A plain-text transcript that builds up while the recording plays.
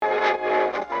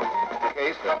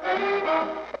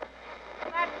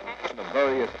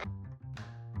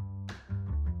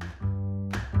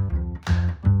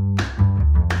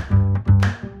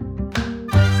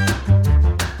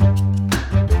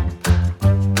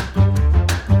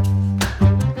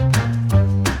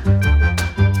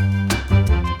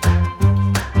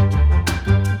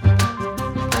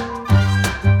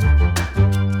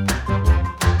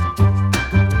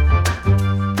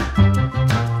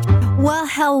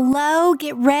Hello,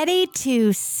 get ready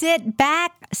to sit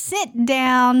back, sit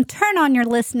down, turn on your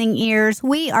listening ears.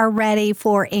 We are ready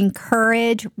for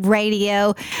Encourage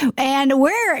Radio, and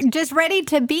we're just ready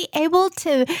to be able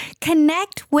to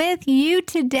connect with you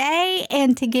today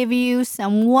and to give you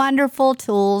some wonderful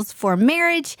tools for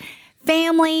marriage,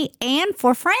 family, and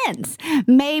for friends.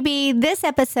 Maybe this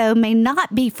episode may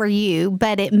not be for you,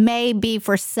 but it may be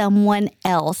for someone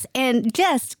else. And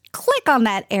just click on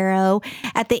that arrow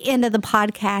at the end of the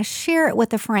podcast, share it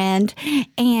with a friend,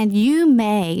 and you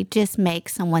may just make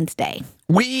someone's day.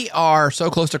 We are so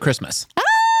close to Christmas. Ah!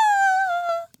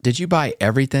 Did you buy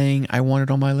everything I wanted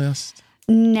on my list?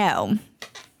 No.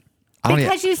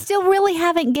 Because you still really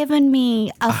haven't given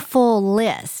me a full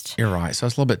list. You're right. So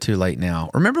it's a little bit too late now.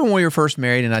 Remember when we were first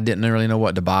married and I didn't really know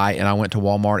what to buy, and I went to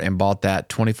Walmart and bought that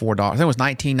 $24, I think it was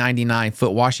 $19.99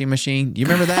 foot washing machine. Do you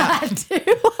remember that? I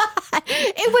do.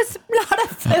 It was not a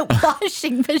foot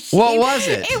washing machine. What was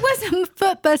it? It was a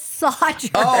foot massager.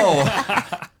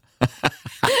 Oh.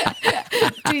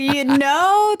 Do you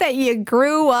know that you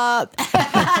grew up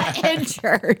in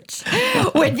church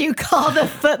when you called a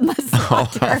foot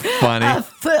massager a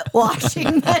foot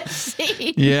washing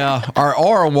machine? Yeah, or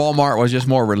Walmart was just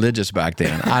more religious back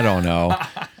then. I don't know.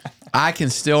 I can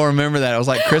still remember that. It was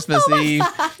like Christmas Eve,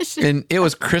 and it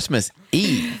was Christmas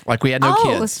Eve. Like we had no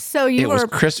kids. So it was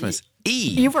Christmas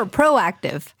Eve. You were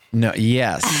proactive. No,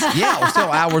 yes. Yeah, it was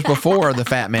still hours before the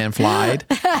fat man flied,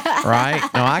 right?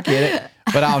 No, I get it.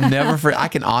 But I'll never forget. I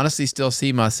can honestly still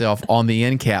see myself on the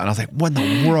end cap. And I was like, what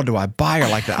in the world do I buy her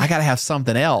like that? I got to have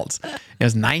something else. It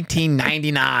was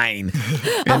 $19.99.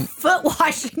 A foot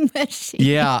washing machine.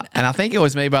 Yeah. And I think it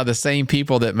was made by the same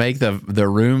people that make the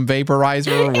room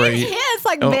vaporizer. It's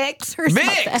like Vicks or something.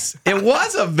 Vicks. It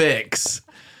was a Vicks.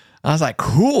 I was like,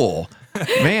 cool.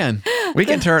 Man, we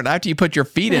can turn, after you put your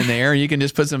feet in there, you can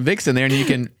just put some Vicks in there and you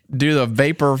can do the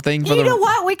vapor thing for You know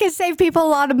what? We can save people a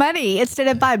lot of money. Instead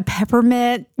of buying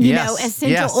peppermint,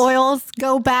 essential oils,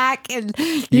 go back and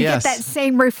you get that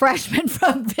same refreshment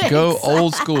from Vicks. Go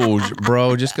old school,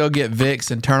 bro. Just go get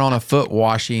Vicks and turn on a foot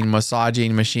washing,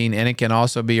 massaging machine, and it can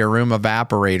also be a room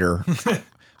evaporator,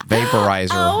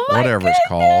 vaporizer, whatever it's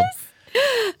called.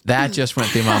 That just went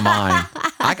through my mind.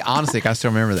 I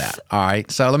still remember that. All right.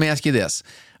 So let me ask you this.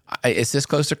 It's this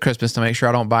close to Christmas, to make sure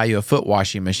I don't buy you a foot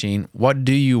washing machine. What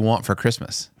do you want for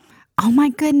Christmas? Oh, my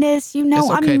goodness. You know,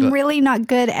 I'm really not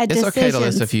good at decisions. It's okay to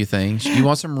list a few things. You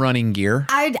want some running gear?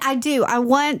 I do. I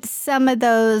want some of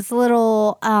those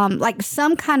little, like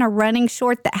some kind of running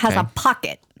short that has a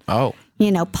pocket. Oh.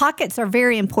 You know, pockets are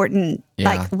very important. Yeah.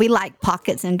 Like we like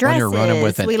pockets in dresses. When you're running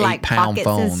with an we like pockets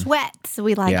phone. in sweats.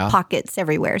 We like pockets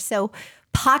everywhere. So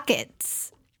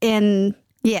pockets in,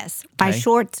 my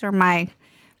shorts or my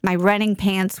running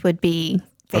pants would be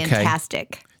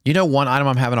fantastic. Okay. You know, one item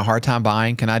I'm having a hard time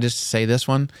buying. Can I just say this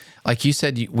one? Like you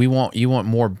said, you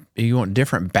want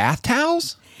different bath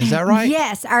towels? Is that right?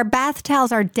 Yes, our bath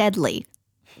towels are deadly.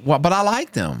 Well, but I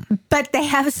like them. But they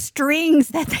have strings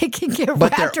that they can get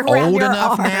wrapped around your arm. But they're old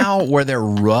enough now where they're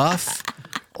rough.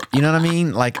 You know what I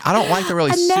mean? Like, I don't like the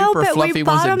really super fluffy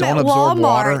ones that don't absorb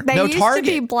water. They used to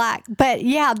be black, but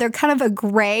yeah, they're kind of a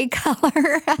gray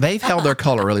color. They've held their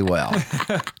color really well,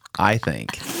 I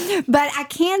think. But I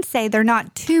can say they're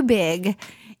not too big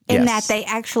in that they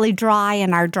actually dry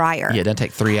in our dryer. Yeah, it doesn't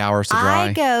take 3 hours to dry.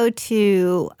 I go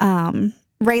to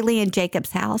Rayleigh and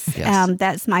Jacob's house. Yes.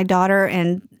 That's my daughter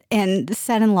and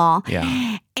son-in-law.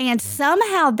 Yeah. And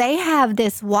somehow they have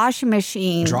this washing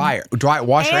machine.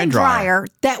 Washer and dryer.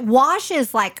 That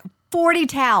washes like 40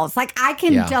 towels. Like I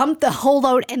can dump the whole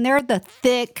load, and they're the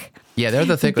thick. Yeah, they're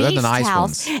the nice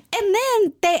towels. ones. And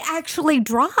then they actually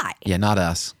dry. Yeah, not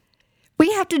us.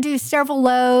 We have to do several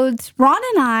loads. Ron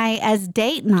and I, as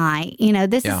date night,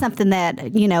 this is something that,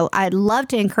 I'd love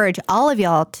to encourage all of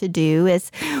y'all to do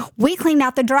is we clean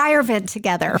out the dryer vent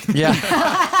together. Yeah.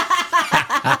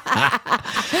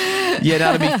 Yeah,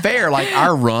 now to be fair, like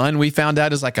our run, we found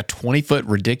out is like a 20-foot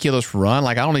ridiculous run.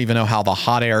 Like I don't even know how the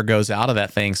hot air goes out of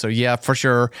that thing. So yeah, for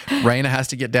sure, Raina has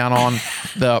to get down on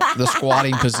the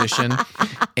squatting position,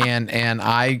 and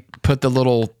I put the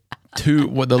little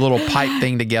pipe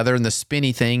thing together and the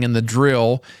spinny thing and the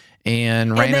drill,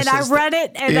 And then Raina I says, run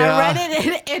it, and I run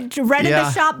it, and run in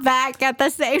the shop vac at the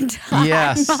same time.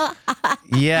 yes,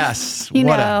 yes.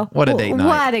 What a date night.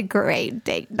 What a great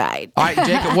date night. All right,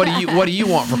 Jacob, what do you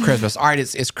want for Christmas? All right,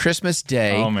 it's Christmas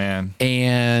Day. Oh, man.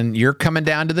 And you're coming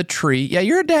down to the tree. Yeah,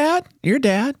 you're a dad. You're a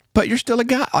dad, but you're still a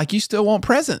guy. Like, you still want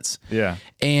presents. Yeah.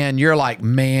 And you're like,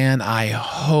 man, I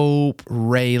hope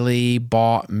Rayleigh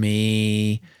bought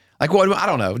me. Like, what? I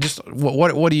don't know. Just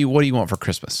what do you want for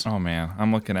Christmas? Oh, man.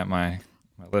 I'm looking at my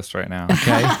list right now.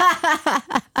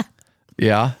 Okay.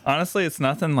 Yeah. Honestly, it's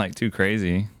nothing like too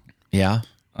crazy. Yeah.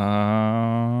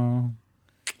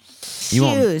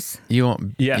 Shoes. You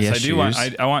want? Yes, I do shoes.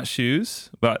 want. I want shoes,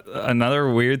 but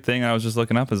another weird thing I was just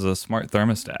looking up is a smart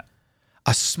thermostat.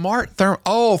 A smart therm.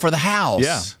 Oh, for the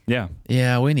house. Yeah.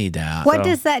 Yeah, we need that. What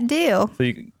does that do? So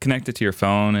you can connect it to your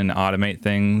phone and automate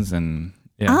things, and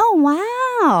Oh,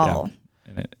 wow.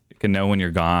 and it can know when you're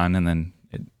gone, and then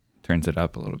it turns it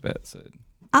up a little bit. So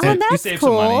Oh, you that's save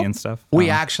cool. some money and stuff. We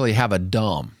actually have a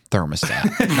dumb thermostat.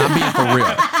 Not being for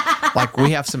real. Like,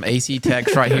 we have some AC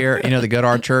techs right here, that go to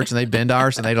our church, and they've been to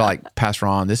ours, and they're like, Pastor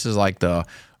Ron, this is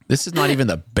not even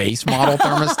the base model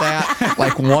thermostat.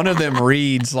 Like, one of them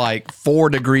reads like 4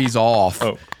 degrees off.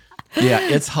 Oh. Yeah,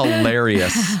 it's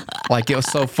hilarious. Like, it was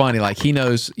so funny. Like, he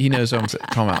knows what I'm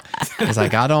talking about. It's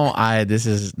like, this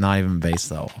is not even base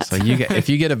level. So if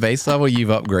you get a base level, you've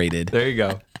upgraded. There you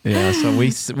go. Yeah, so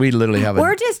we literally have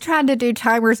We're just trying to do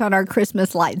timers on our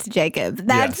Christmas lights, Jacob.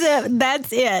 That's it.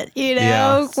 That's it.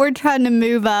 Yes. We're trying to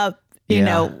move up,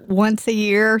 Yeah. once a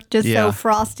year, just Yeah. so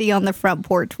Frosty on the front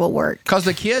porch will work. because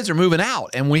the kids are moving out,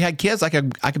 and we had kids. I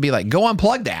could be like, go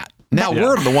unplug that. Now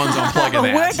we're the ones unplugging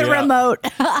that. We're the remote.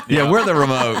 Yeah, we're the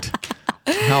remote.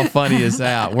 How funny is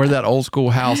that? We're that old school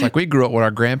house. Like, we grew up where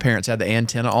our grandparents had the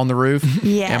antenna on the roof.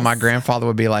 Yes. And my grandfather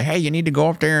would be like, hey, you need to go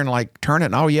up there and like turn it,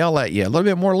 and I'll yell at you. A little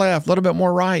bit more left, a little bit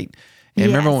more right. And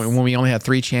remember when we only had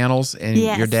 3 channels, and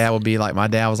your dad would be like, my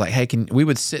dad was like, hey, we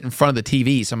would sit in front of the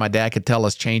TV so my dad could tell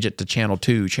us, change it to channel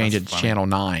 2, change it to channel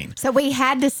 9. So we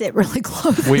had to sit really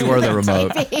close. We were the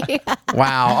remote.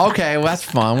 Wow. Okay. Well, that's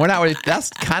fun. That's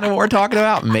kind of what we're talking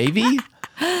about. Maybe.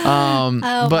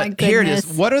 my But here it is.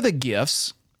 goodness. What are the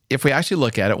gifts? If we actually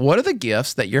look at it, what are the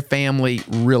gifts that your family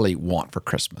really want for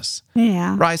Christmas?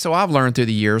 Yeah. Right. So I've learned through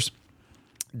the years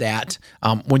that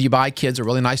when you buy kids a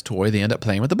really nice toy, they end up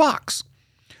playing with the box.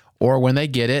 Or when they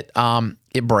get it,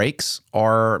 it breaks,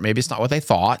 or maybe it's not what they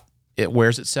thought. It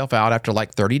wears itself out after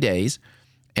like 30 days.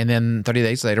 And then 30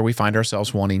 days later, we find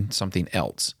ourselves wanting something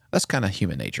else. That's kind of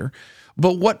human nature.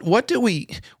 But what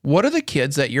are the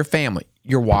kids that your family,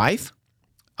 your wife,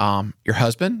 your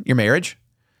husband, your marriage,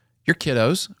 your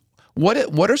kiddos,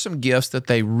 what are some gifts that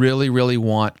they really, really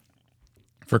want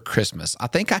for Christmas? I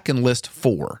think I can list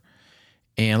 4,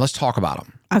 and let's talk about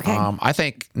them. Okay. I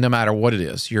think no matter what it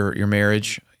is, your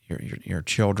marriage, your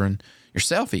children,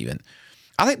 yourself even,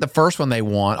 I think the first one they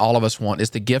want, all of us want,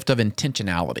 is the gift of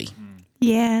intentionality.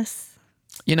 Yes.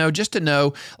 Just to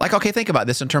know, like, okay, think about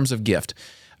this in terms of gift.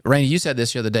 Rainey, you said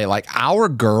this the other day, like, our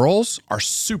girls are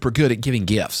super good at giving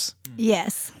gifts.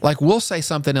 Yes. Like, we'll say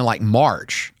something in like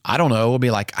March. I don't know. We'll be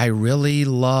like, I really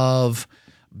love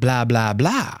blah, blah,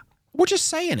 blah. We're just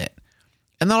saying it.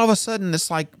 And then all of a sudden, it's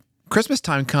like Christmas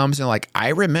time comes and like, I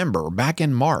remember back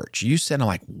in March, you said, I'm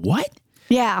like, what?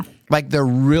 Yeah. Like, they're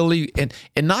really, and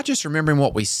not just remembering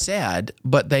what we said,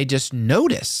 but they just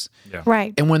notice. Yeah.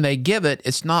 Right. And when they give it,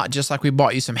 it's not just like we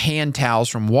bought you some hand towels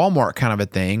from Walmart kind of a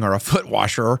thing, or a foot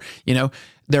washer.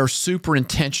 They're super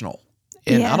intentional.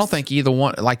 And I don't think either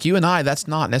one, like you and I, that's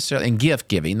not necessarily in gift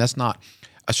giving. That's not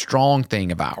a strong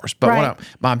thing of ours. But Right.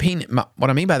 what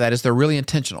I mean by that is they're really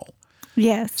intentional.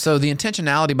 Yes. So the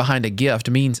intentionality behind a gift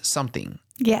means something.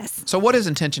 Yes. So what is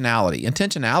intentionality?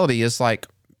 Intentionality is like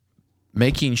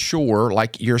making sure,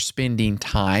 like, you're spending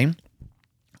time.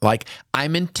 Like,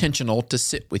 I'm intentional to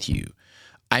sit with you.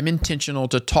 I'm intentional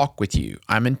to talk with you.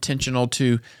 I'm intentional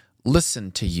to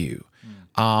listen to you.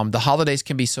 The holidays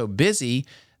can be so busy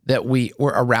that we're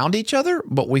around each other,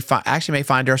 but we actually may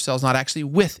find ourselves not actually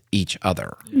with each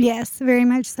other. Yes, very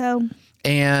much so.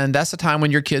 And that's the time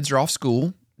when your kids are off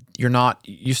school.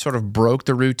 You sort of broke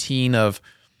the routine of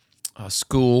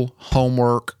school,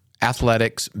 homework,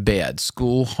 athletics, bed,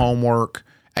 school, homework,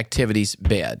 activities,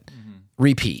 bed.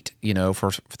 Repeat,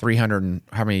 for 300 and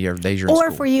how many days you're in Or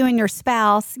school. for you and your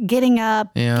spouse, getting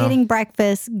up, Yeah. getting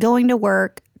breakfast, going to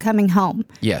work, coming home.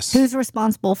 Yes. Who's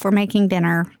responsible for making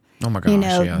dinner? Oh my gosh,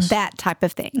 yes. That type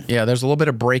of thing. Yeah, there's a little bit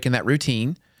of break in that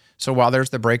routine. So while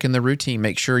there's the break in the routine,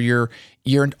 make sure you're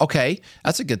okay.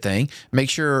 That's a good thing. Make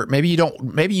sure maybe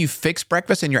you fix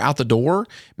breakfast and you're out the door.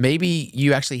 Maybe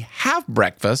you actually have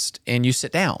breakfast and you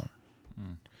sit down.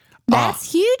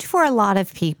 That's huge for a lot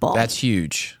of people. That's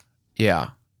huge. Yeah.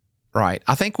 Right.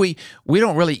 I think we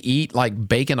don't really eat like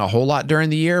bacon a whole lot during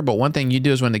the year, but one thing you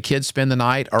do is when the kids spend the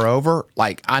night or over,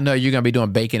 like I know you're going to be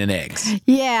doing bacon and eggs.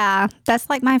 Yeah, that's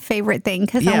like my favorite thing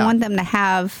because I want them to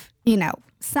have,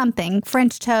 something,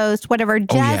 French toast, whatever,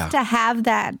 just to have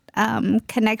that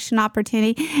connection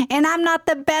opportunity. And I'm not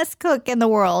the best cook in the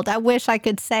world. I wish I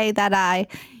could say that I,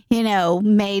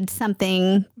 made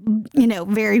something,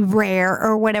 very rare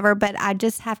or whatever, but I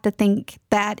just have to think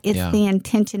that it's the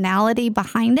intentionality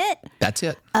behind it. That's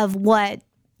it. Of what,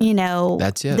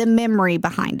 that's it. The memory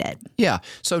behind it. Yeah.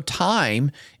 So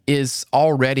time is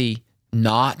already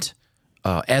not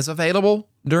as available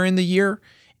during the year.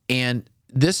 And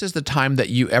this is the time that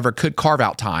you ever could carve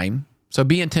out time. So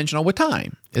be intentional with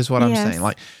time is what I'm saying.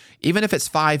 Like, even if it's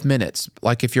 5 minutes,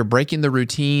 like if you're breaking the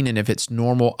routine and if it's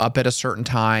normal up at a certain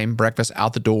time, breakfast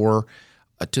out the door,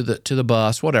 to the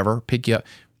bus, whatever, pick you up,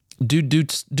 do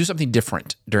something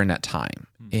different during that time.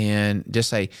 And just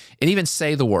say, and even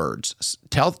say the words.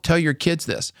 Tell your kids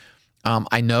this.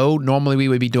 I know normally we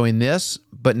would be doing this,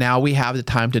 but now we have the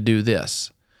time to do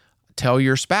this. Tell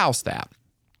your spouse that.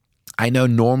 I know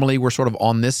normally we're sort of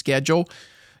on this schedule.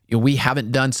 We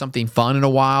haven't done something fun in a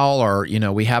while, or,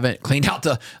 we haven't cleaned out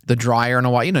the dryer in a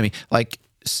while. You know what I mean?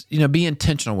 Like, be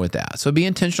intentional with that. So be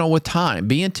intentional with time.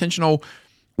 Be intentional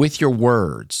with your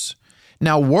words.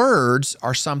 Now, words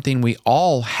are something we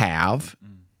all have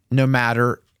no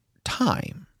matter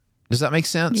time. Does that make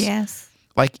sense? Yes.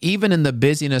 Like, even in the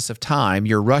busyness of time,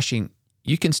 you're rushing,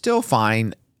 you can still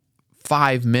find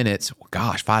 5 minutes.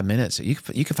 Gosh, 5 minutes. You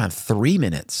can find 3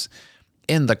 minutes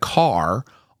in the car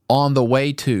on the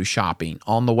way to shopping,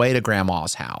 on the way to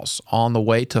grandma's house, on the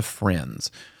way to friends,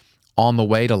 on the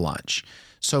way to lunch.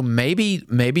 So maybe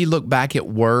look back at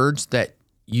words that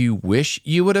you wish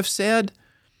you would have said,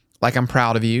 like, I'm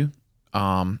proud of you.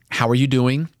 How are you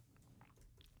doing?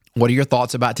 What are your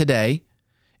thoughts about today?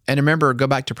 And remember, go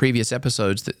back to previous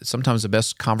episodes that sometimes the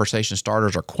best conversation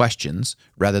starters are questions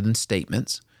rather than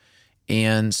statements.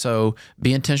 And so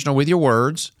be intentional with your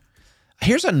words.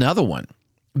 Here's another one.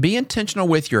 Be intentional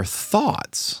with your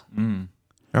thoughts.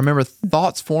 Remember,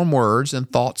 thoughts form words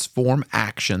and thoughts form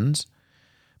actions.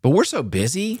 But we're so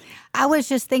busy. I was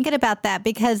just thinking about that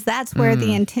because that's where the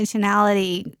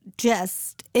intentionality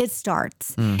it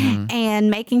starts.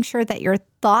 And making sure that your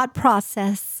thought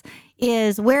process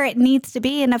is where it needs to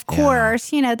be. And of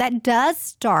course, that does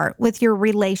start with your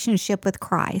relationship with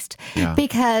Christ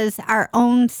because our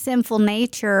own sinful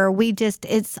nature,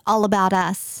 it's all about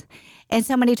us. And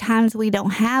so many times we don't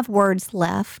have words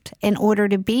left in order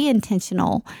to be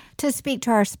intentional to speak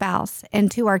to our spouse and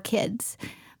to our kids.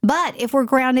 But if we're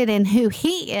grounded in who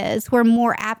He is, we're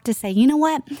more apt to say, you know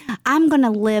what? I'm going to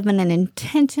live in an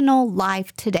intentional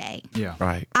life today. Yeah.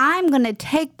 Right. I'm going to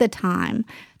take the time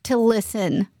to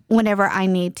listen whenever I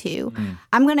need to.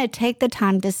 I'm going to take the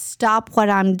time to stop what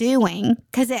I'm doing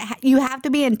because you have to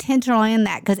be intentional in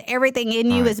that because everything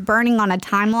in you is burning on a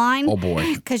timeline. Oh,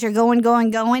 boy. Because you're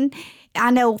going. I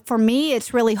know for me,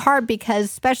 it's really hard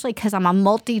especially because I'm a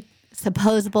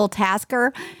multi-supposable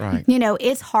tasker. Right.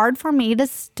 It's hard for me to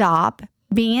stop,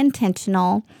 be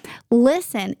intentional,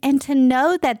 listen, and to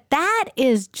know that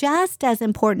is just as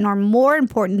important or more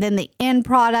important than the end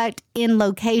product, end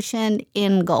location,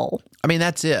 end goal. I mean,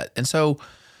 that's it. And so,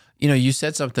 you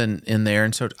said something in there.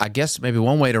 And so I guess maybe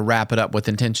one way to wrap it up with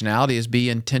intentionality is be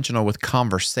intentional with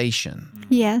conversation.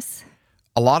 Yes.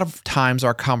 A lot of times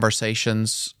our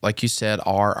conversations, like you said,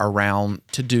 are around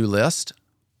to-do list.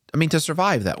 I mean, to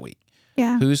survive that week.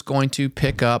 Yeah. Who's going to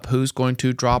pick up? Who's going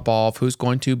to drop off? Who's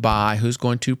going to buy? Who's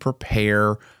going to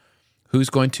prepare? Who's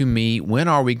going to meet? When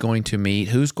are we going to meet?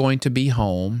 Who's going to be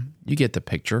home? You get the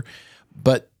picture.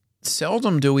 But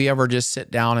seldom do we ever just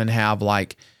sit down and have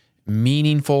like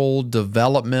meaningful,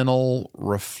 developmental,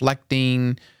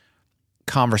 reflecting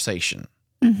conversation.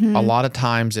 A lot of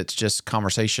times it's just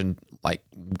conversation like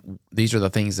these are the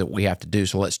things that we have to do,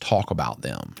 so let's talk about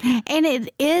them. And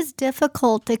it is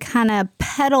difficult to kind of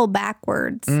pedal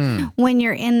backwards when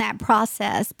you're in that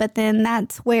process, but then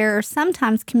that's where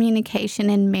sometimes communication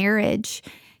in marriage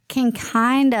can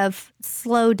kind of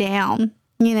slow down,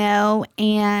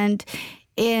 and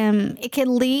it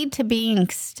can lead to being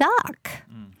stuck.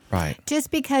 Right. Just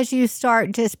because you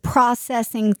start just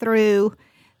processing through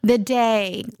the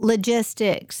day,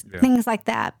 logistics, things like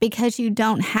that, because you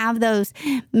don't have those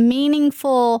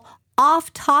meaningful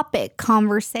off-topic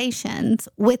conversations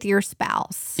with your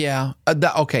spouse. Yeah.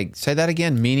 Okay. Say that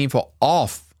again. Meaningful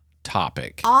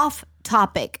off-topic.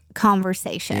 Off-topic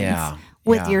conversations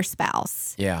with your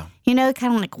spouse. Yeah. Kind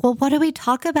of like, well, what do we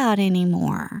talk about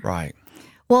anymore? Right.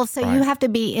 Well, so you Right. have to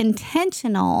be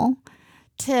intentional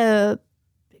to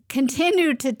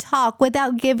continue to talk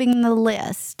without giving the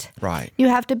list. Right. You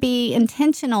have to be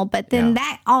intentional, but then Yeah.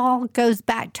 that all goes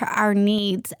back to our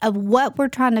needs of what we're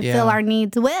trying to fill Yeah. our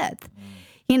needs with.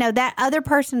 You know, that other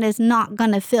person is not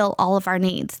going to fill all of our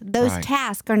needs. Those Right.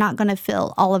 tasks are not going to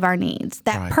fill all of our needs.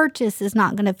 That Right. purchase is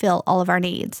not going to fill all of our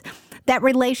needs. That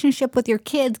relationship with your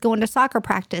kids going to soccer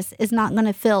practice is not going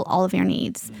to fill all of your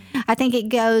needs. I think it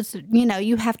goes, you know,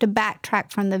 you have to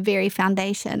backtrack from the very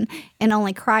foundation, and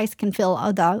only Christ can fill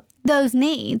all those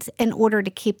needs in order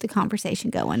to keep the conversation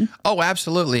going. Oh,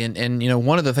 absolutely. And you know,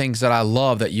 one of the things that I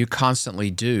love that you constantly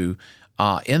do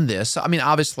in this, I mean,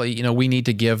 obviously, you know, we need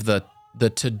to give the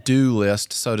to-do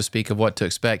list, so to speak, of what to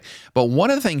expect. But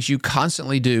one of the things you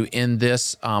constantly do in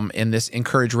this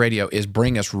Encourage Radio is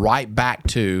bring us right back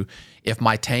to, if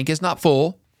my tank is not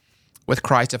full with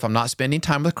Christ, if I'm not spending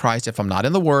time with Christ, if I'm not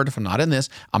in the Word, if I'm not in this,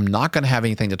 I'm not going to have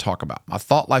anything to talk about. My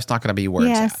thought life's not going to be where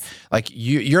Yes. it's at. Like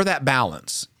you're that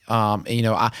balance. You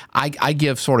know, I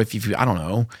give sort of, if you, I don't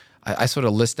know, I sort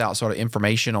of list out sort of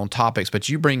information on topics, but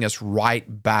you bring us right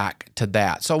back to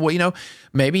that. So, well, you know,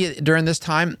 maybe during this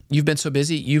time you've been so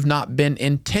busy, you've not been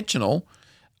intentional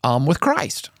with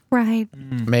Christ. Right.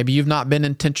 Maybe you've not been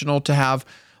intentional to have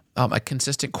a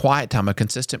consistent quiet time, a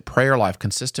consistent prayer life,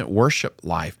 consistent worship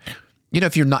life. You know,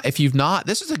 if you've not,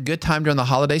 this is a good time during the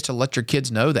holidays to let your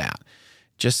kids know that.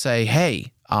 Just say,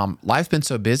 hey, life's been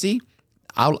so busy.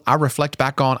 I reflect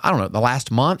back on, I don't know, the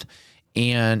last month,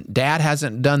 and Dad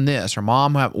hasn't done this, or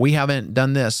Mom, we haven't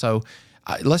done this. So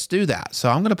let's do that. So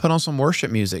I'm going to put on some worship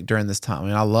music during this time. I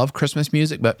mean, I love Christmas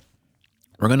music, but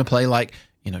we're going to play like,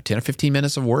 you know, 10 or 15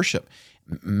 minutes of worship.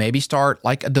 Maybe start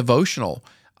like a devotional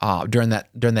during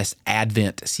this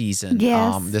Advent season,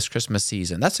 Yes. this Christmas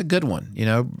season. That's a good one. You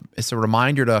know, it's a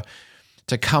reminder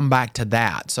to come back to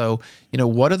that. So, you know,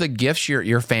 what are the gifts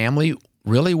your family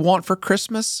really want for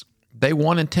Christmas? They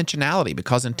want intentionality,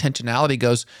 because intentionality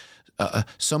goes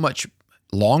so much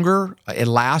longer. It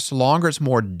lasts longer. It's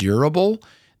more durable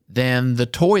than the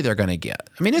toy they're going to get.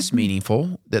 I mean, it's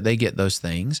meaningful that they get those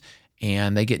things,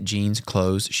 and they get jeans,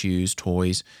 clothes, shoes,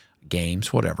 toys,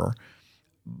 games, whatever.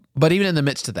 But even in the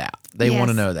midst of that, they Yes. want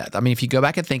to know that. I mean, if you go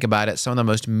back and think about it, some of the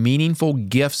most meaningful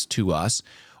gifts to us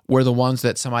were the ones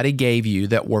that somebody gave you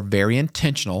that were very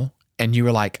intentional, and you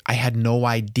were like, I had no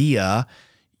idea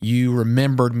you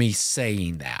remembered me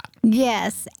saying that.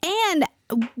 Yes. And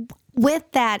with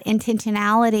that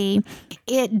intentionality,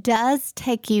 it does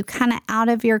take you kind of out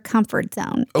of your comfort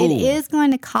zone. Ooh. It is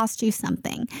going to cost you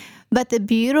something. But the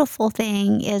beautiful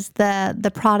thing is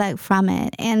the product from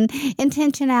it, and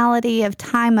intentionality of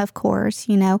time, of course.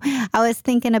 You know, I was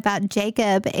thinking about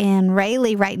Jacob and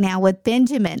Rayleigh right now with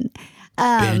Benjamin.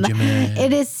 Benjamin.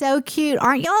 It is so cute.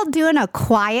 Aren't y'all doing a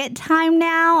quiet time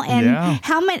now? And Yeah.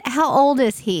 how old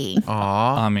is he?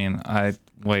 Aw. I mean, I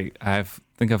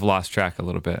think I've lost track a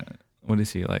little bit. What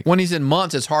is he like? When he's in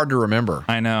months, it's hard to remember.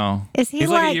 I know. Is he he's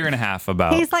like a like- year and a half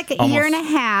about. He's like a year and a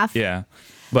half. Yeah.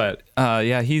 But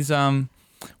yeah, he's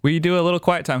we do a little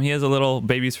quiet time. He has a little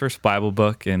Baby's First Bible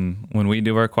book, and when we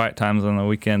do our quiet times on the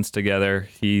weekends together,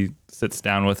 he sits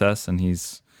down with us, and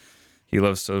he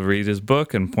loves to read his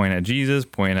book and point at Jesus,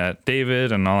 point at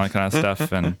David, and all that kind of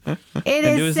stuff. And It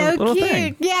and do is his so little cute.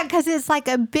 thing. Yeah, because it's like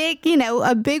a big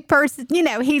person. You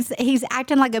know, he's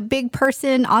acting like a big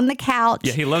person on the couch.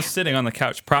 yeah, he loves sitting on the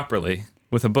couch properly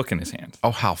with a book in his hand.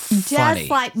 Oh, how funny. just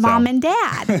like mom and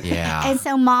dad. Yeah. And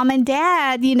so mom and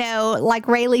dad, you know, like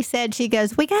Rayleigh said, she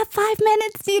goes, we got 5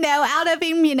 minutes, you know, out of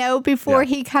him, you know, before Yeah.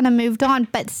 he kind of moved on.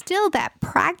 But still, that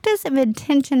practice of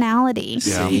intentionality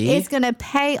See? is going to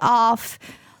pay off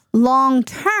long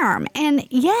term. And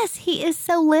yes, he is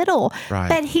so little, Right.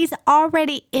 but he's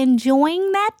already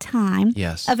enjoying that time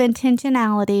Yes. of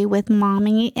intentionality with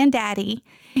mommy and daddy,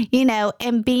 you know,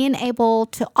 and being able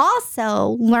to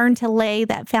also learn to lay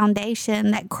that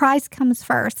foundation that Christ comes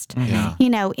first, Yeah. you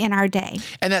know, in our day.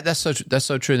 And that's so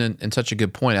true, and such a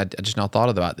good point. I just now thought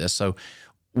about this. So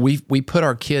we put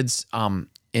our kids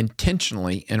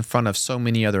intentionally in front of so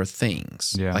many other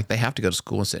things. Yeah. Like they have to go to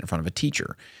school and sit in front of a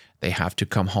teacher. They have to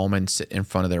come home and sit in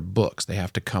front of their books. They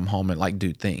have to come home and like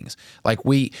do things. Like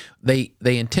they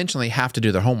intentionally have to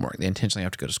do their homework. They intentionally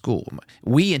have to go to school.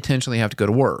 We intentionally have to go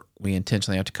to work. We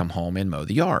intentionally have to come home and mow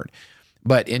the yard.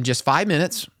 But in just 5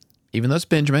 minutes, even though it's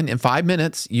Benjamin, in 5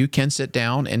 minutes, you can sit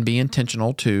down and be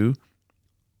intentional to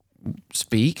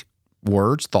speak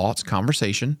words, thoughts,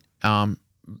 conversation,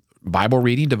 Bible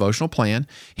reading, devotional plan.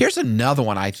 Here's another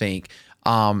one I think.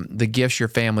 The gifts your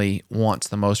family wants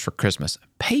the most for Christmas: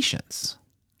 patience.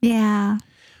 Yeah.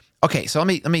 Okay, so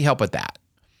let me help with that.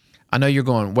 I know you're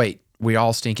going, wait, we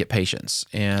all stink at patience,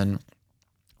 and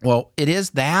Well, it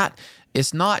is that.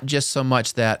 It's not just so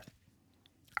much that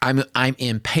I'm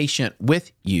impatient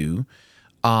with you,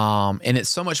 and it's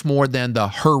so much more than the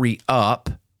hurry up,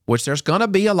 which there's going to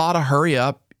be a lot of hurry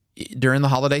up during the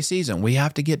holiday season. We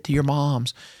have to get to your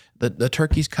mom's. The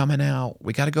turkey's coming out.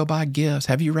 We got to go buy gifts.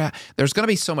 Have you wrapped? There's going to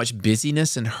be so much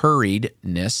busyness and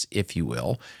hurriedness, if you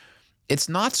will. It's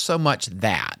not so much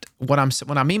that. What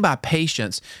I mean by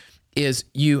patience is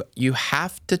you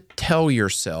have to tell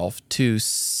yourself to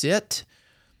sit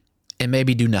and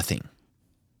maybe do nothing.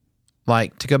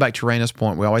 Like, to go back to Raina's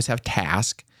point, we always have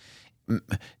task.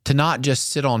 To not just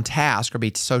sit on task or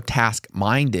be so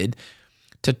task-minded,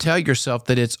 to tell yourself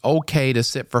that it's okay to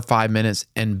sit for 5 minutes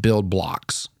and build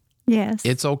blocks. Yes.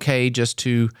 It's okay just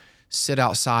to sit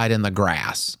outside in the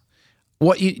grass.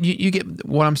 What you get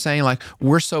what I'm saying? Like,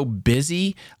 we're so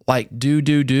busy, like do,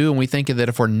 and we think that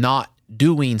if we're not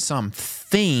doing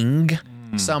something,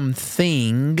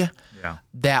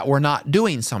 that we're not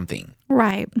doing something.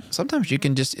 Right. Sometimes you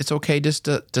can it's okay just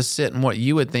to sit in what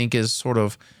you would think is sort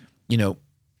of,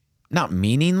 not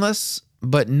meaningless,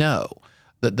 but no.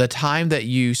 The time that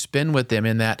you spend with them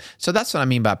in that. So that's what I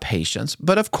mean by patience.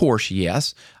 But of course,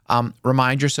 yes,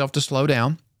 remind yourself to slow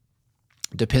down,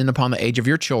 depending upon the age of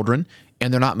your children,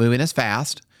 and they're not moving as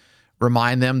fast.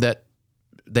 Remind them that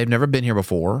they've never been here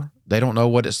before. They don't know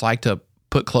what it's like to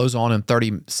put clothes on in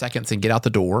 30 seconds and get out the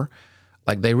door.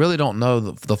 Like, they really don't know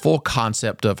the full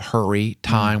concept of hurry,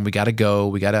 time. We got to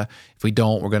go. If we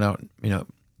don't, we're going to,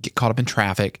 get caught up in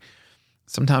traffic.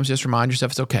 Sometimes just remind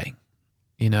yourself it's okay.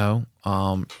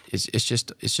 It's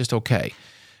just okay.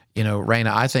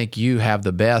 Raina, I think you have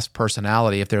the best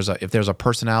personality. If there's a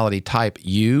personality type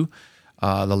U,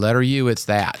 the letter U, it's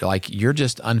that. Like, you're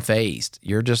just unfazed.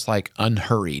 You're just like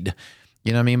unhurried.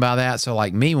 You know what I mean by that? So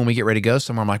like me, when we get ready to go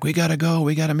somewhere, I'm like, we got to go.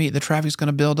 We got to meet. The traffic's going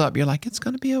to build up. You're like, it's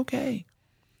going to be okay.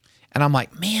 And I'm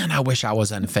like, man, I wish I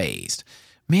was unfazed.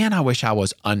 Man, I wish I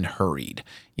was unhurried.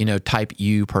 Type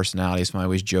U personality is my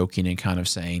always joking and kind of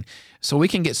saying. So we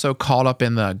can get so caught up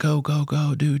in the go,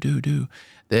 do,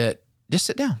 that just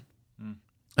sit down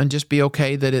and just be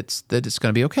okay that it's going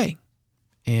to be okay.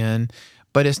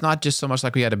 But it's not just so much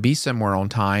like we got to be somewhere on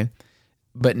time,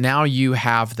 but now you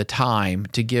have the time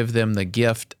to give them the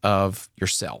gift of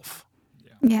yourself.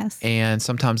 Yes. And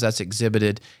sometimes that's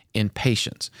exhibited in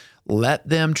patience. Let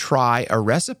them try a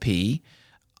recipe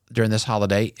during this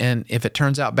holiday, and if it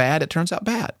turns out bad, it turns out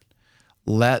bad.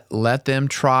 Let them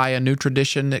try a new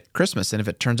tradition at Christmas, and if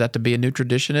it turns out to be a new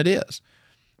tradition, it is.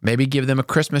 Maybe give them a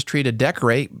Christmas tree to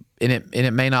decorate, and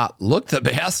it may not look the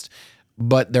best,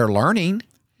 but they're learning.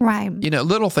 Right.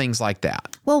 Little things like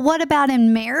that. Well, what about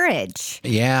in marriage?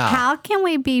 Yeah. How can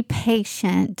we be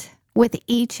patient with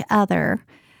each other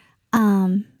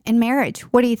in marriage?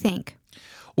 What do you think?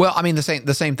 Well, I mean, the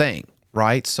same thing,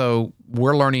 right? So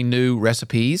we're learning new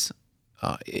recipes,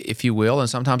 if you will, and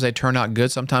sometimes they turn out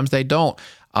good, sometimes they don't.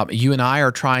 You and I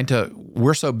are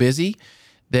we're so busy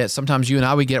that sometimes you and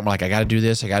I, we get, we're like, I got to do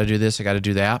this, I got to do this, I got to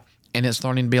do that. And it's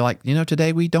learning to be like,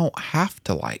 today we don't have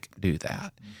to do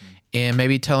that. And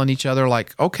maybe telling each other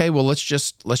like, okay, well, let's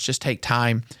just take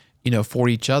time, for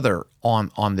each other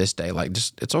on this day. Like,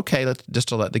 it's okay just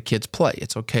to let the kids play.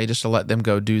 It's okay just to let them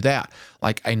go do that.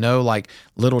 Like, I know, like,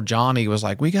 little Johnny was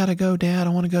like, we got to go, Dad.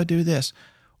 I want to go do this.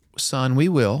 Son, we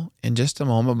will in just a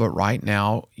moment. But right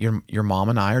now, your mom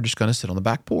and I are just going to sit on the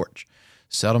back porch.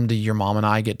 Seldom do your mom and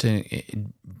I get to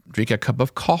drink a cup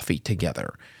of coffee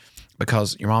together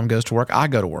because your mom goes to work, I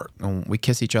go to work, and we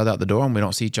kiss each other out the door, and we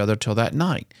don't see each other till that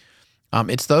night.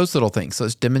 It's those little things. So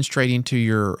it's demonstrating to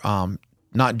your,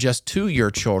 not just to your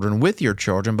children, with your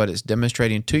children, but it's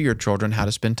demonstrating to your children how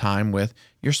to spend time with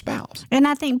your spouse. And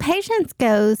I think patience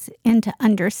goes into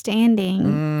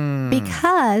understanding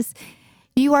because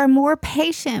you are more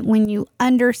patient when you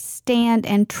understand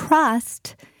and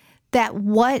trust that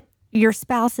what your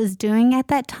spouse is doing at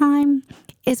that time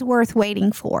is worth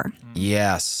waiting for.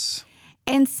 Yes.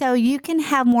 And so you can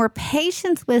have more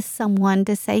patience with someone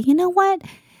to say, you know what?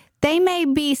 They may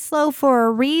be slow for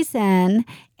a reason,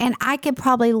 and I could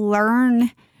probably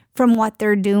learn from what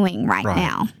they're doing right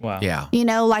now. Wow. Yeah.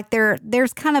 Like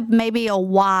there's kind of maybe a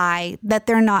why that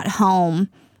they're not home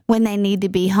when they need to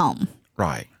be home.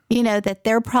 Right. That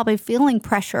they're probably feeling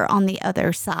pressure on the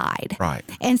other side. Right.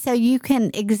 And so you can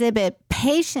exhibit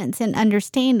patience and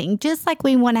understanding, just like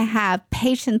we want to have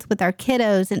patience with our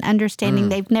kiddos and understanding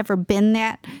they've never been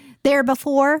there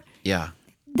before. Yeah.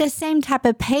 The same type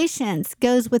of patience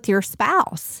goes with your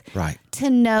spouse. Right. To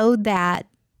know that,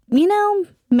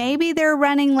 maybe they're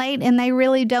running late and they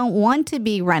really don't want to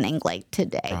be running late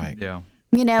today. Right. Yeah.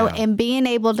 And being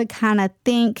able to kind of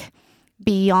think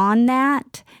beyond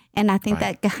that. And I think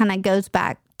that kind of goes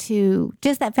back to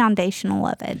just that foundational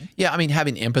of it. Yeah, I mean,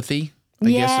 having empathy,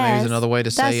 I guess maybe is another way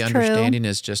to say that's true. understanding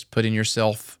is just putting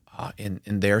yourself in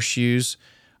their shoes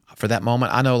for that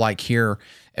moment. I know, like here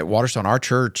at Waterstone, our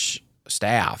church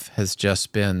staff has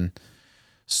just been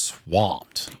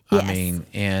swamped. Yes. I mean,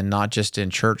 and not just in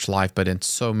church life, but in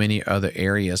so many other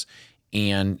areas.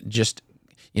 And just,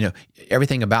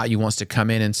 everything about you wants to come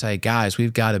in and say, guys,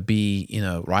 we've got to be,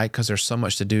 right? Because there's so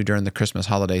much to do during the Christmas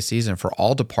holiday season for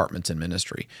all departments in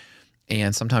ministry.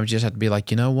 And sometimes you just have to be like,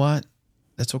 you know what?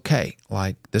 That's okay.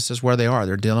 Like, this is where they are.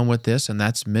 They're dealing with this, and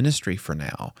that's ministry for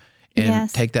now. And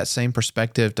take that same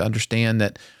perspective to understand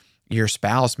that your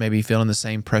spouse may be feeling the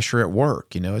same pressure at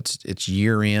work. It's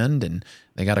year end, and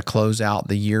they got to close out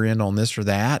the year end on this or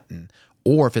that.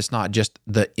 Or if it's not just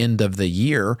the end of the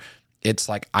year, it's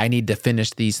like, I need to finish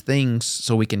these things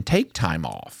so we can take time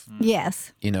off.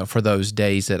 Yes. For those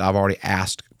days that I've already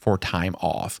asked for time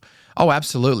off. Oh,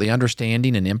 absolutely.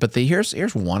 Understanding and empathy. Here's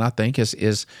one I think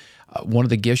is one of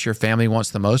the gifts your family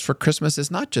wants the most for Christmas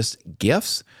is not just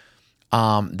gifts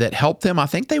that help them. I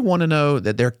think they want to know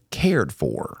that they're cared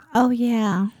for. Oh,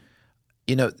 yeah.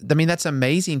 That's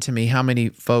amazing to me how many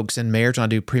folks in marriage, when I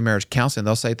do pre-marriage counseling,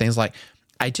 they'll say things like,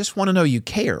 I just want to know you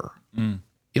care.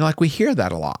 Like we hear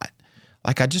that a lot.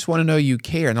 Like, I just want to know you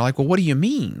care. And they're like, well, what do you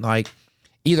mean? Like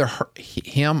either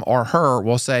him or her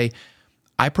will say,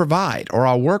 I provide, or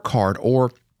I'll work hard,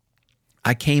 or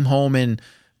I came home and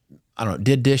I don't know,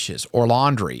 did dishes or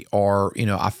laundry, or,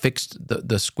 I fixed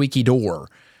the squeaky door.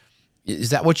 Is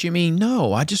that what you mean?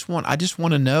 No, I just want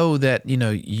to know that,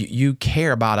 you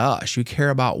care about us. You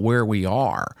care about where we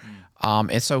are.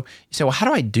 And so you say, well, how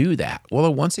do I do that?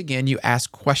 Well, once again, you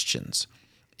ask questions.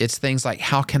 It's things like,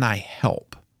 how can I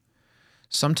help?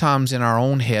 Sometimes in our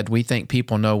own head, we think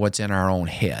people know what's in our own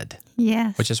head.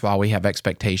 Yes. Which is why we have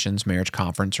Expectations Marriage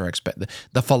Conference, or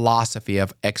the philosophy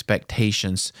of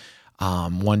expectations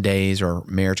one days or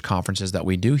marriage conferences that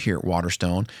we do here at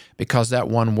Waterstone, because that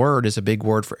one word is a big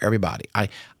word for everybody.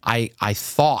 I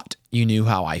thought you knew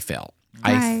how I felt.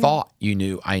 Right. I thought you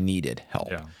knew I needed help.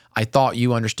 Yeah. I thought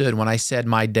you understood when I said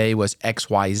my day was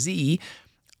XYZ.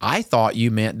 I thought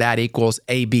you meant that equals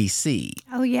ABC.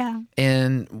 Oh, yeah.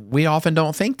 And we often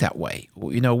don't think that way.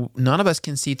 None of us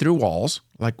can see through walls.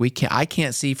 Like I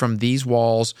can't see from these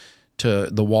walls to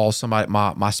the walls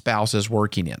my spouse is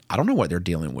working in. I don't know what they're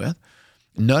dealing with.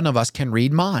 None of us can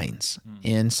read minds.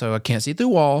 And so I can't see through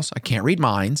walls. I can't read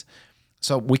minds.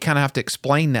 So we kind of have to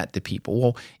explain that to people.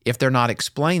 Well, if they're not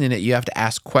explaining it, you have to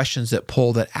ask questions that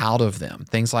pull that out of them.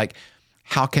 Things like,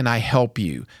 how can I help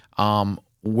you?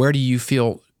 Where do you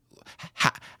feel?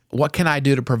 What can I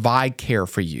do to provide care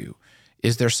for you?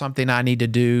 Is there something I need to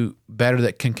do better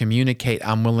that can communicate?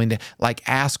 I'm willing to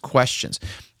ask questions.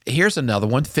 Here's another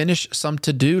one. Finish some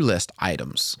to-do list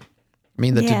items. I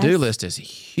mean, the to-do list is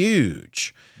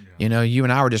huge. Yeah. You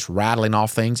and I were just rattling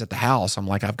off things at the house. I'm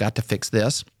like, I've got to fix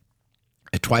this.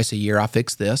 Twice a year, I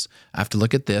fix this. I have to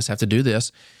look at this. I have to do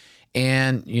this.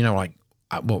 And,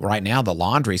 right now the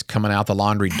laundry's coming out the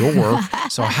laundry door.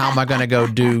 So how am I going to go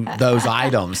do those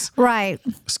items? Right.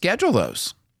 Schedule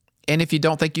those. And if you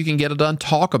don't think you can get it done,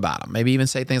 talk about them. Maybe even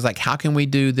say things like, how can we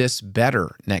do this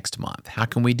better next month? How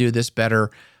can we do this better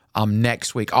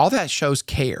next week? All that shows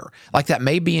care. Like, that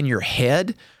may be in your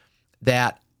head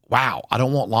that, wow, I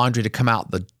don't want laundry to come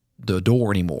out the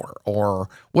door anymore, or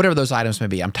whatever those items may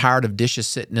be. I'm tired of dishes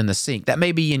sitting in the sink. That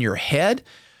may be in your head,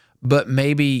 but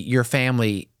maybe your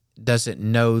family doesn't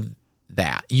know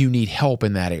that you need help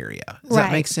in that area. Does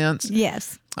that make sense?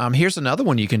 Yes. Here's another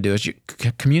one you can do is you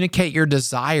communicate your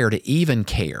desire to even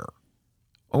care.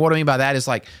 What I mean by that is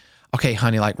like, okay,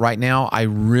 honey, like right now, I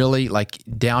really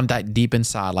down deep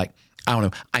inside, I don't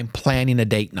know, I'm planning a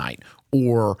date night,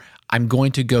 or I'm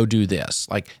going to go do this.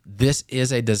 Like, this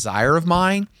is a desire of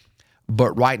mine,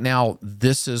 but right now,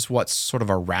 this is what's sort of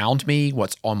around me,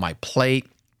 what's on my plate.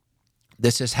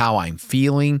 This is how I'm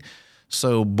feeling.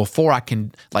 So before I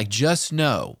can, just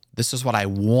know this is what I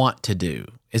want to do.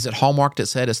 Is it Hallmark that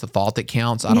said it's the thought that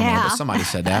counts? I don't know, but somebody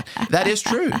said that. That is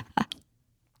true.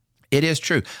 It is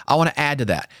true. I want to add to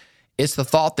that. It's the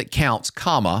thought that counts,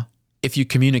 comma, if you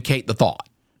communicate the thought.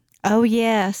 Oh,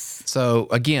 yes. So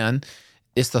again,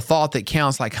 it's the thought that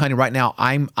counts. Like, honey, right now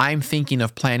I'm thinking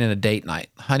of planning a date night.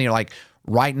 Honey,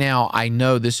 right now I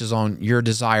know this is on your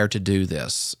desire to do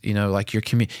this. You're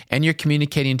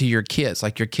communicating to your kids.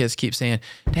 Like, your kids keep saying,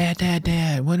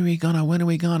 Dad, when are we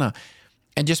gonna?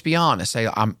 And just be honest. Say,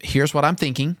 here's what I'm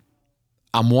thinking.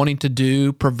 I'm wanting to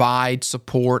do, provide,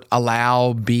 support,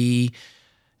 allow, be.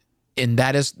 And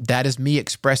that is me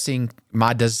expressing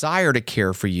my desire to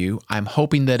care for you. I'm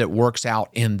hoping that it works out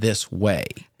in this way.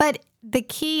 But the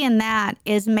key in that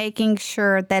is making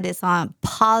sure that it's on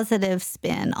positive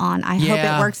spin on, I hope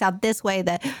Yeah. it works out this way,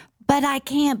 that, but I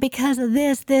can't because of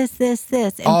this, and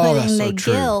Oh, putting that's so the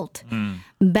true. guilt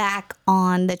back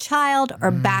on the child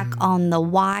or back on the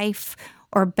wife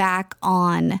or back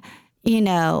on,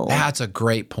 That's a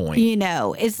great point.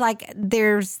 it's like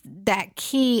there's that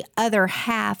key other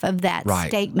half of that Right.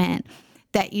 statement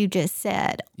that you just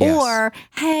said. Yes. Or,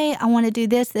 hey, I want to do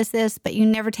this, but you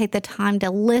never take the time to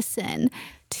listen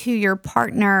to your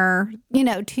partner,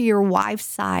 to your wife's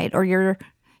side or your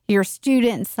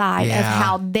student side of Yeah.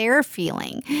 how they're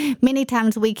feeling. Many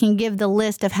times we can give the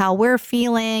list of how we're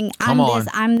feeling. Come on.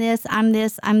 I'm this,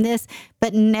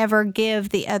 but never give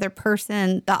the other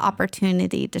person the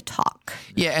opportunity to talk.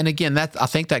 Yeah, and again, I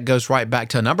think that goes right back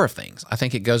to a number of things. I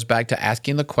think it goes back to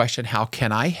asking the question, how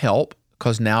can I help?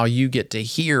 Because now you get to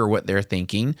hear what they're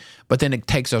thinking, but then it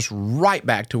takes us right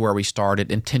back to where we started,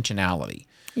 intentionality.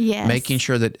 Yes. Making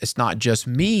sure that it's not just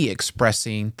me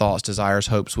expressing thoughts, desires,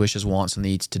 hopes, wishes, wants, and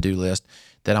needs to-do list,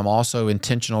 that I'm also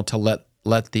intentional to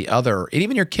let the other, and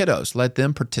even your kiddos, let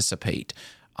them participate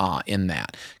in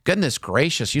that. Goodness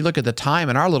gracious, you look at the time,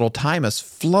 and our little time has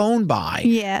flown by.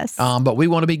 Yes. But we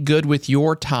want to be good with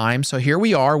your time. So here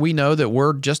we are. We know that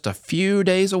we're just a few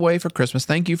days away for Christmas.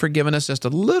 Thank you for giving us just a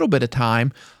little bit of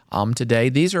time today.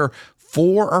 These are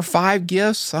 4 or 5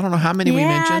 gifts. I don't know how many we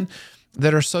Yeah. mentioned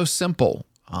that are so simple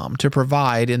to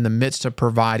provide in the midst of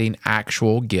providing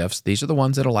actual gifts. These are the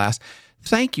ones that'll last.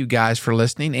 Thank you guys for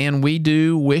listening. And we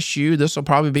do wish you, this will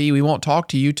probably be, we won't talk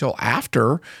to you till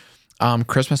after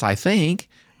Christmas, I think.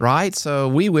 Right? So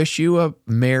we wish you a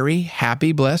merry,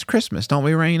 happy, blessed Christmas. Don't we,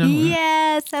 Raina?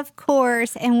 Yes, of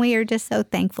course. And we are just so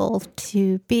thankful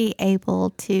to be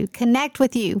able to connect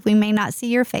with you. We may not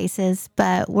see your faces,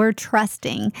 but we're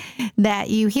trusting that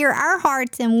you hear our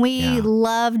hearts, and we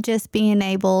love just being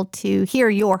able to hear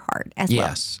your heart as well.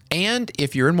 Yes. And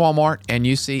if you're in Walmart and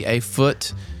you see a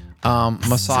foot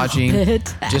massaging,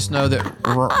 just know that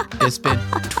it's been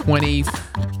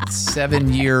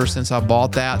 27 years since I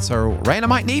bought that. So Raina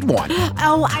might need one.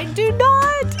 Oh, I do not.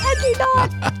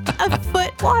 A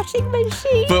foot washing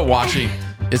machine. Foot washing.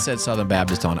 It said Southern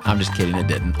Baptist on it. I'm just kidding. It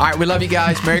didn't. All right. We love you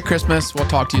guys. Merry Christmas. We'll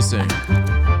talk to you soon.